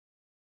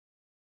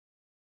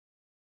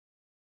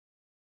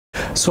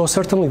So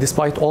certainly,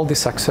 despite all the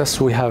success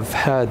we have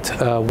had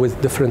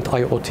with different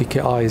IO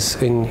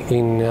TKIs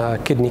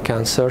in kidney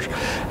cancer,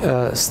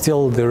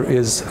 still there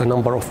is a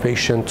number of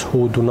patients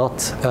who do not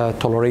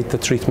tolerate the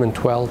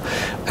treatment well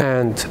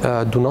and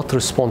do not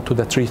respond to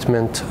the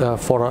treatment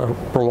for a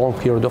prolonged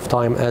period of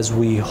time as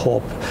we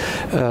hope.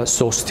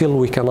 So still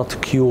we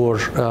cannot cure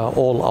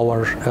all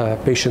our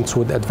patients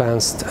with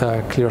advanced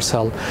clear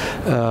cell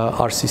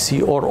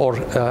RCC or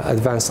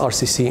advanced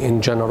RCC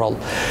in general.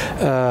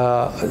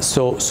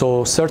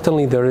 So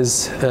certainly there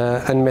is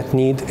unmet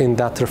need in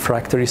that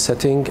refractory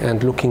setting,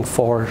 and looking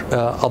for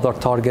other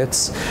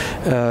targets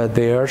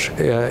there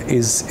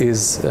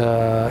is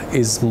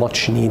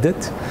much needed.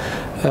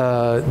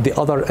 The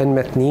other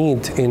unmet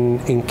need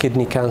in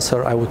kidney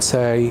cancer, I would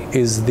say,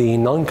 is the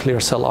non-clear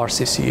cell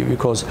RCC,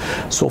 because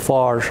so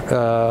far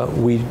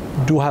we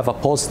do have a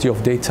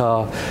positive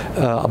data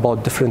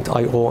about different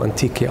IO and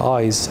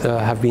TKIs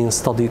have been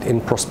studied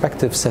in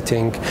prospective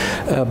setting,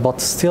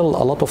 but still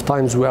a lot of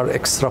times we are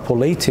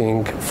extrapolating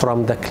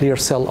from the clear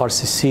cell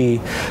RCC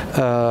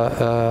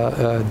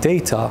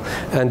data,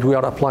 and we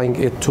are applying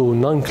it to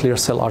non-clear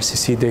cell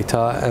RCC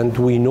data, and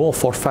we know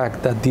for a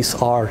fact that these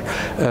are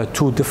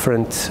two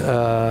different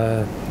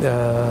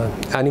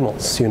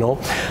animals,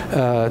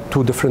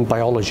 two different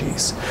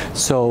biologies.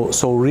 So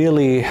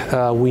really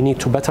we need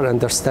to better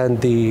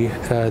understand the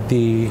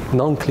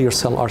non-clear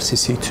cell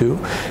RCC too,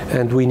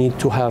 and we need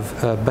to have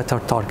better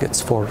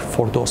targets for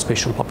those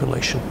patient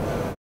population.